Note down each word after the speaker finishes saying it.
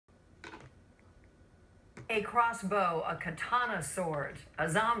A crossbow, a katana sword, a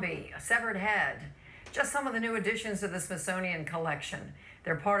zombie, a severed head. Just some of the new additions to the Smithsonian collection.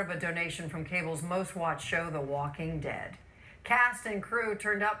 They're part of a donation from cable's most watched show, The Walking Dead. Cast and crew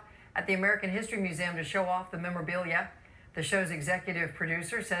turned up at the American History Museum to show off the memorabilia. The show's executive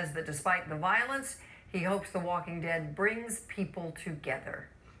producer says that despite the violence, he hopes The Walking Dead brings people together.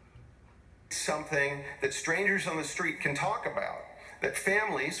 Something that strangers on the street can talk about, that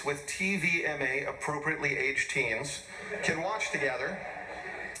families with TVMA appropriately aged teens can watch together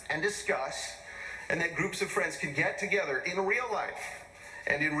and discuss, and that groups of friends can get together in real life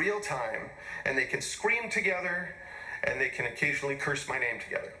and in real time, and they can scream together and they can occasionally curse my name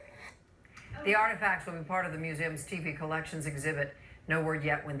together. The artifacts will be part of the museum's TV collections exhibit. No word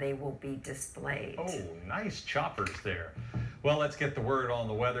yet when they will be displayed. Oh, nice choppers there. Well, let's get the word on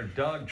the weather. Doug.